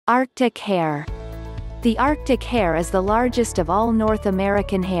Arctic hare. The Arctic hare is the largest of all North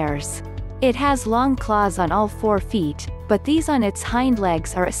American hares. It has long claws on all 4 feet, but these on its hind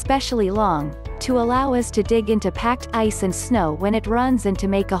legs are especially long, to allow us to dig into packed ice and snow when it runs and to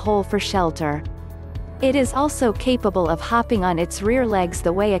make a hole for shelter. It is also capable of hopping on its rear legs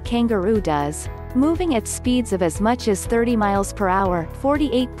the way a kangaroo does, moving at speeds of as much as 30 miles per hour,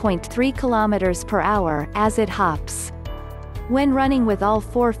 48.3 kilometers per hour, as it hops. When running with all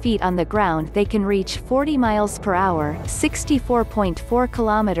 4 feet on the ground, they can reach 40 miles per hour, 64.4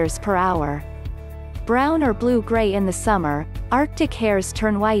 kilometers per hour. Brown or blue-gray in the summer, Arctic hares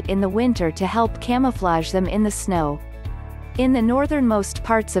turn white in the winter to help camouflage them in the snow. In the northernmost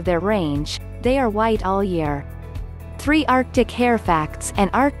parts of their range, they are white all year. 3 Arctic hare facts. An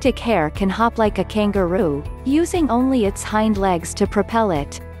Arctic hare can hop like a kangaroo, using only its hind legs to propel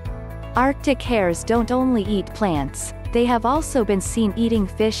it. Arctic hares don't only eat plants, they have also been seen eating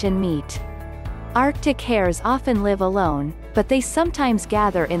fish and meat. Arctic hares often live alone, but they sometimes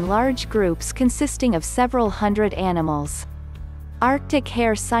gather in large groups consisting of several hundred animals. Arctic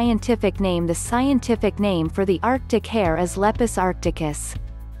hare scientific name. The scientific name for the Arctic hare is Lepus arcticus.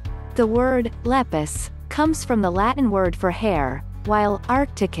 The word lepus comes from the Latin word for hare, while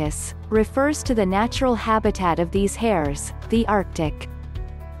arcticus refers to the natural habitat of these hares, the Arctic.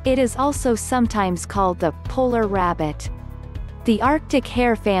 It is also sometimes called the polar rabbit. The Arctic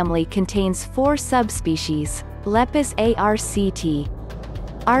hare family contains 4 subspecies: Lepus arct,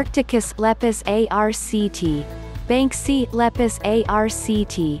 Arcticus Lepus arct, Banksii Lepus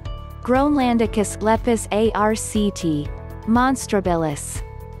arct, Groenlandicus Lepus arct, Monstrabilis.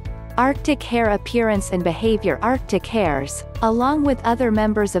 Arctic hare appearance and behavior. Arctic hares, along with other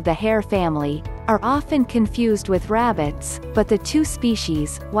members of the hare family, are often confused with rabbits, but the 2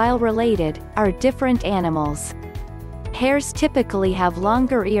 species, while related, are different animals. Hares typically have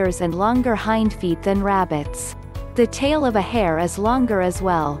longer ears and longer hind feet than rabbits. The tail of a hare is longer as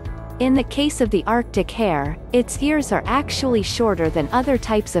well. In the case of the Arctic hare, its ears are actually shorter than other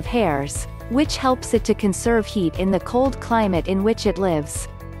types of hares, which helps it to conserve heat in the cold climate in which it lives.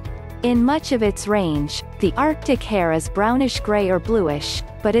 In much of its range, the Arctic hare is brownish-gray or bluish,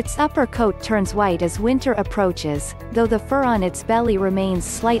 but its upper coat turns white as winter approaches, though the fur on its belly remains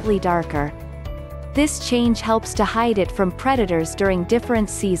slightly darker. This change helps to hide it from predators during different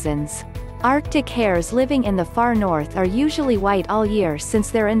seasons. Arctic hares living in the far north are usually white all year since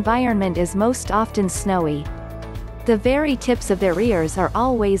their environment is most often snowy. The very tips of their ears are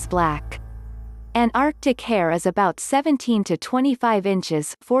always black. An Arctic hare is about 17 to 25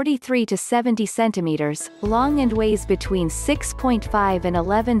 inches, 43 to 70 centimeters, long and weighs between 6.5 and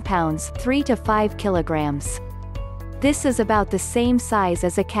 11 pounds, 3 to 5 kilograms. This is about the same size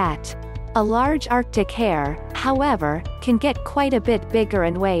as a cat. A large Arctic hare, however, can get quite a bit bigger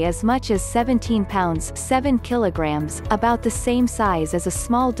and weigh as much as 17 pounds, 7 kilograms, about the same size as a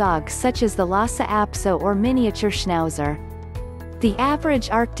small dog such as the Lhasa Apso or miniature Schnauzer. The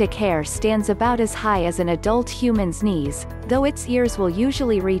average Arctic hare stands about as high as an adult human's knees, though its ears will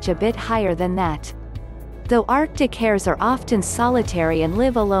usually reach a bit higher than that. Though Arctic hares are often solitary and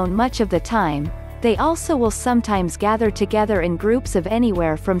live alone much of the time, they also will sometimes gather together in groups of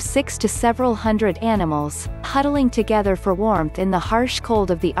anywhere from 6 to several hundred animals, huddling together for warmth in the harsh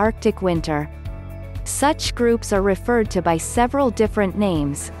cold of the Arctic winter. Such groups are referred to by several different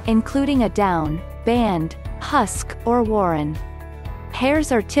names, including a down, band, husk, or warren.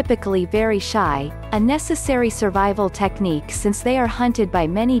 Hares are typically very shy, a necessary survival technique since they are hunted by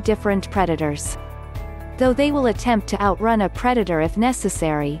many different predators. Though they will attempt to outrun a predator if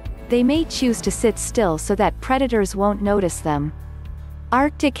necessary, they may choose to sit still so that predators won't notice them.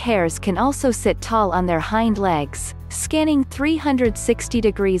 Arctic hares can also sit tall on their hind legs, scanning 360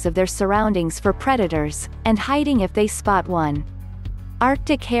 degrees of their surroundings for predators, and hiding if they spot one.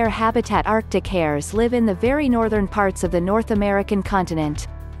 Arctic hare habitat. Arctic hares live in the very northern parts of the North American continent.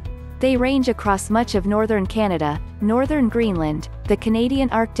 They range across much of northern Canada, northern Greenland, the Canadian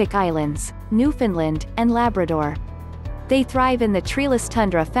Arctic Islands, Newfoundland, and Labrador. They thrive in the treeless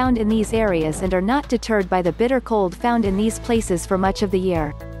tundra found in these areas and are not deterred by the bitter cold found in these places for much of the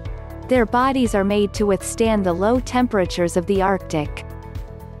year. Their bodies are made to withstand the low temperatures of the Arctic.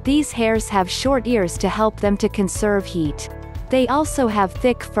 These hares have short ears to help them to conserve heat. They also have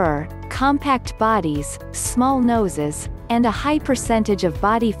thick fur, compact bodies, small noses, and a high percentage of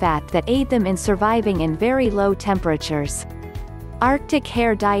body fat that aid them in surviving in very low temperatures. Arctic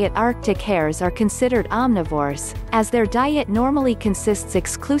hare diet. Arctic hares are considered omnivores, as their diet normally consists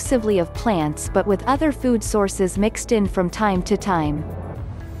exclusively of plants but with other food sources mixed in from time to time.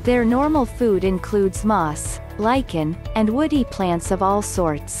 Their normal food includes moss, lichen, and woody plants of all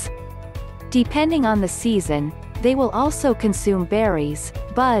sorts. Depending on the season, they will also consume berries,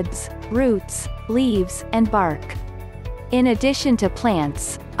 buds, roots, leaves, and bark. In addition to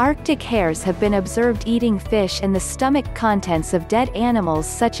plants, Arctic hares have been observed eating fish and the stomach contents of dead animals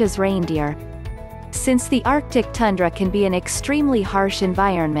such as reindeer. Since the Arctic tundra can be an extremely harsh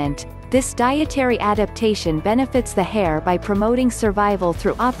environment, this dietary adaptation benefits the hare by promoting survival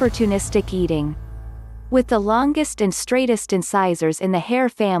through opportunistic eating. With the longest and straightest incisors in the hare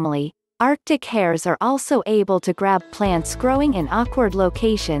family, Arctic hares are also able to grab plants growing in awkward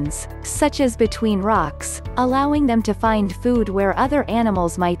locations, such as between rocks, allowing them to find food where other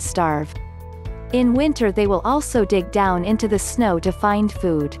animals might starve. In winter they will also dig down into the snow to find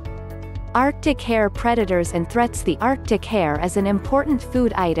food. Arctic hare predators and threats. The Arctic hare is an important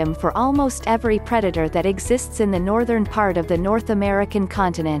food item for almost every predator that exists in the northern part of the North American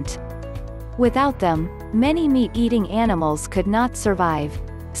continent. Without them, many meat-eating animals could not survive.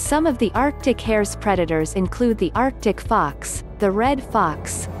 Some of the Arctic hare's predators include the Arctic fox, the red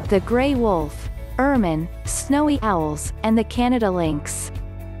fox, the gray wolf, ermine, snowy owls, and the Canada lynx.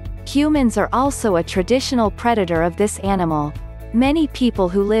 Humans are also a traditional predator of this animal. Many people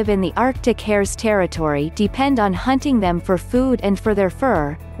who live in the Arctic hare's territory depend on hunting them for food and for their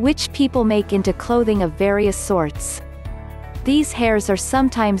fur, which people make into clothing of various sorts. These hares are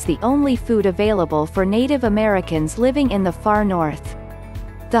sometimes the only food available for Native Americans living in the far north.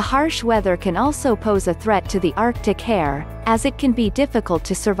 The harsh weather can also pose a threat to the Arctic hare, as it can be difficult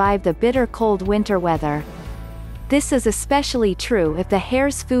to survive the bitter cold winter weather. This is especially true if the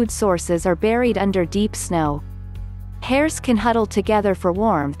hare's food sources are buried under deep snow. Hares can huddle together for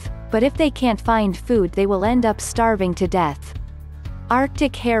warmth, but if they can't find food they will end up starving to death.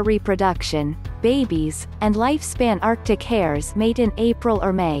 Arctic hare reproduction, babies, and lifespan. Arctic hares mate in April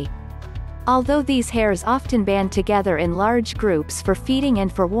or May. Although these hares often band together in large groups for feeding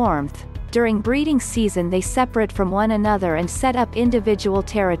and for warmth, during breeding season they separate from one another and set up individual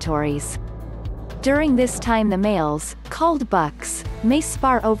territories. During this time the males, called bucks, may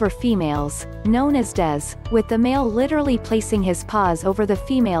spar over females, known as des, with the male literally placing his paws over the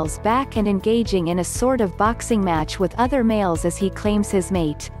female's back and engaging in a sort of boxing match with other males as he claims his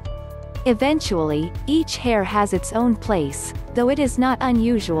mate. Eventually, each hare has its own place, though it is not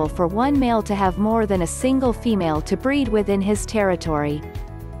unusual for one male to have more than a single female to breed within his territory.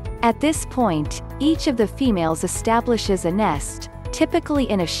 At this point, each of the females establishes a nest, typically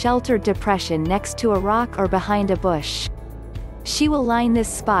in a sheltered depression next to a rock or behind a bush. She will line this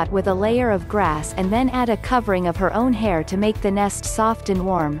spot with a layer of grass and then add a covering of her own hair to make the nest soft and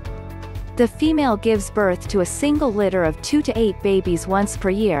warm. The female gives birth to a single litter of 2 to 8 babies once per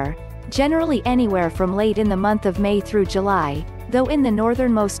year, generally anywhere from late in the month of May through July, though in the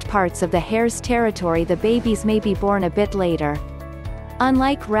northernmost parts of the hare's territory the babies may be born a bit later.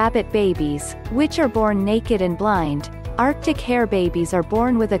 Unlike rabbit babies, which are born naked and blind, Arctic hare babies are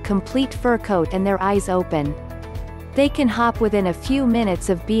born with a complete fur coat and their eyes open. They can hop within a few minutes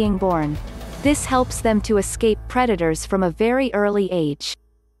of being born. This helps them to escape predators from a very early age.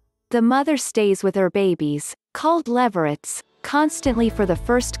 The mother stays with her babies, called leverets, constantly for the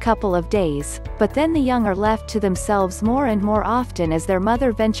first couple of days, but then the young are left to themselves more and more often as their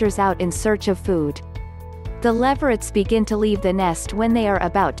mother ventures out in search of food. The leverets begin to leave the nest when they are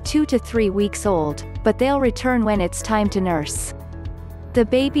about 2 to 3 weeks old, but they'll return when it's time to nurse. The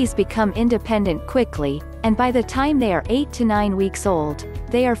babies become independent quickly, and by the time they are 8 to 9 weeks old,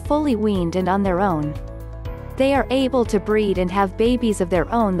 they are fully weaned and on their own. They are able to breed and have babies of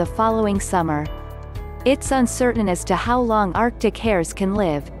their own the following summer. It's uncertain as to how long Arctic hares can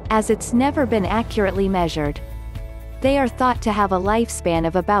live, as it's never been accurately measured. They are thought to have a lifespan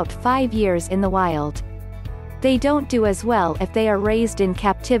of about 5 years in the wild. They don't do as well if they are raised in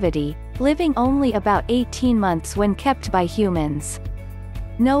captivity, living only about 18 months when kept by humans.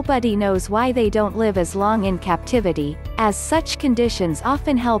 Nobody knows why they don't live as long in captivity, as such conditions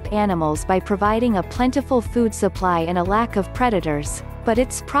often help animals by providing a plentiful food supply and a lack of predators, but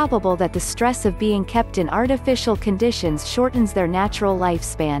it's probable that the stress of being kept in artificial conditions shortens their natural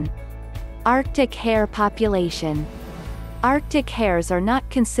lifespan. Arctic hare population. Arctic hares are not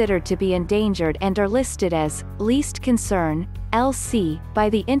considered to be endangered and are listed as Least Concern, LC, by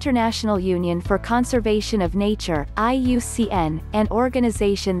the International Union for Conservation of Nature, IUCN, an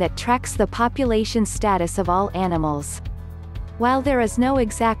organization that tracks the population status of all animals. While there is no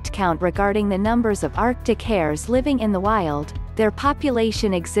exact count regarding the numbers of Arctic hares living in the wild, their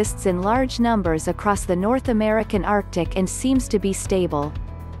population exists in large numbers across the North American Arctic and seems to be stable.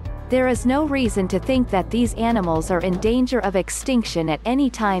 There is no reason to think that these animals are in danger of extinction at any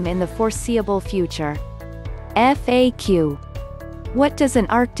time in the foreseeable future. FAQ. What does an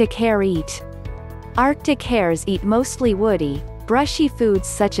Arctic hare eat? Arctic hares eat mostly woody, brushy foods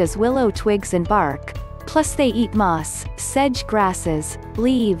such as willow twigs and bark, plus they eat moss, sedge grasses,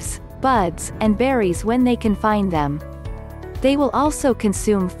 leaves, buds, and berries when they can find them. They will also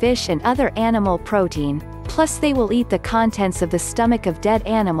consume fish and other animal protein, plus they will eat the contents of the stomach of dead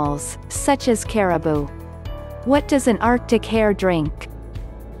animals, such as caribou. What does an Arctic hare drink?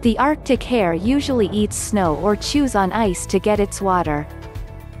 The Arctic hare usually eats snow or chews on ice to get its water.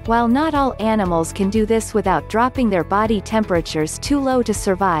 While not all animals can do this without dropping their body temperatures too low to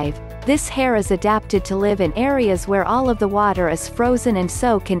survive, this hare is adapted to live in areas where all of the water is frozen and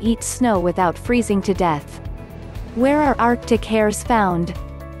so can eat snow without freezing to death. Where are Arctic hares found?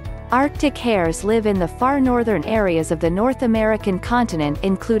 Arctic hares live in the far northern areas of the North American continent,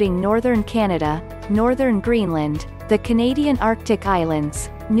 including northern Canada, northern Greenland, the Canadian Arctic Islands,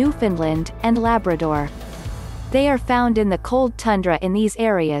 Newfoundland, and Labrador. They are found in the cold tundra in these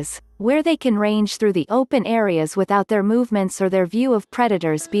areas, where they can range through the open areas without their movements or their view of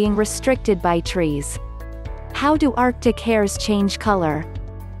predators being restricted by trees. How do Arctic hares change color?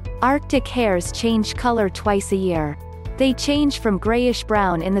 Arctic hares change color twice a year. They change from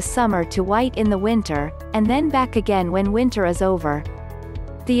grayish-brown in the summer to white in the winter, and then back again when winter is over.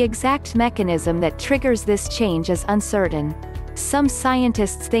 The exact mechanism that triggers this change is uncertain. Some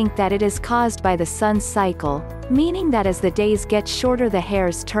scientists think that it is caused by the sun's cycle, meaning that as the days get shorter the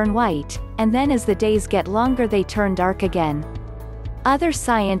hares turn white, and then as the days get longer they turn dark again. Other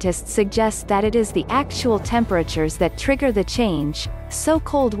scientists suggest that it is the actual temperatures that trigger the change, so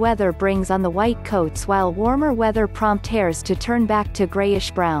cold weather brings on the white coats while warmer weather prompts hares to turn back to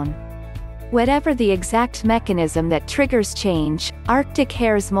grayish-brown. Whatever the exact mechanism that triggers change, Arctic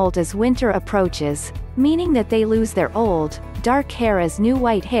hares molt as winter approaches, meaning that they lose their old, dark hair as new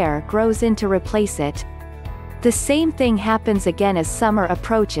white hair grows in to replace it. The same thing happens again as summer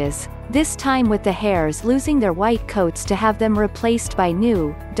approaches, this time with the hares losing their white coats to have them replaced by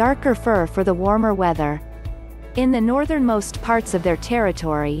new, darker fur for the warmer weather. In the northernmost parts of their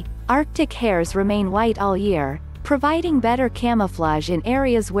territory, Arctic hares remain white all year, providing better camouflage in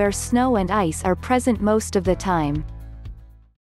areas where snow and ice are present most of the time.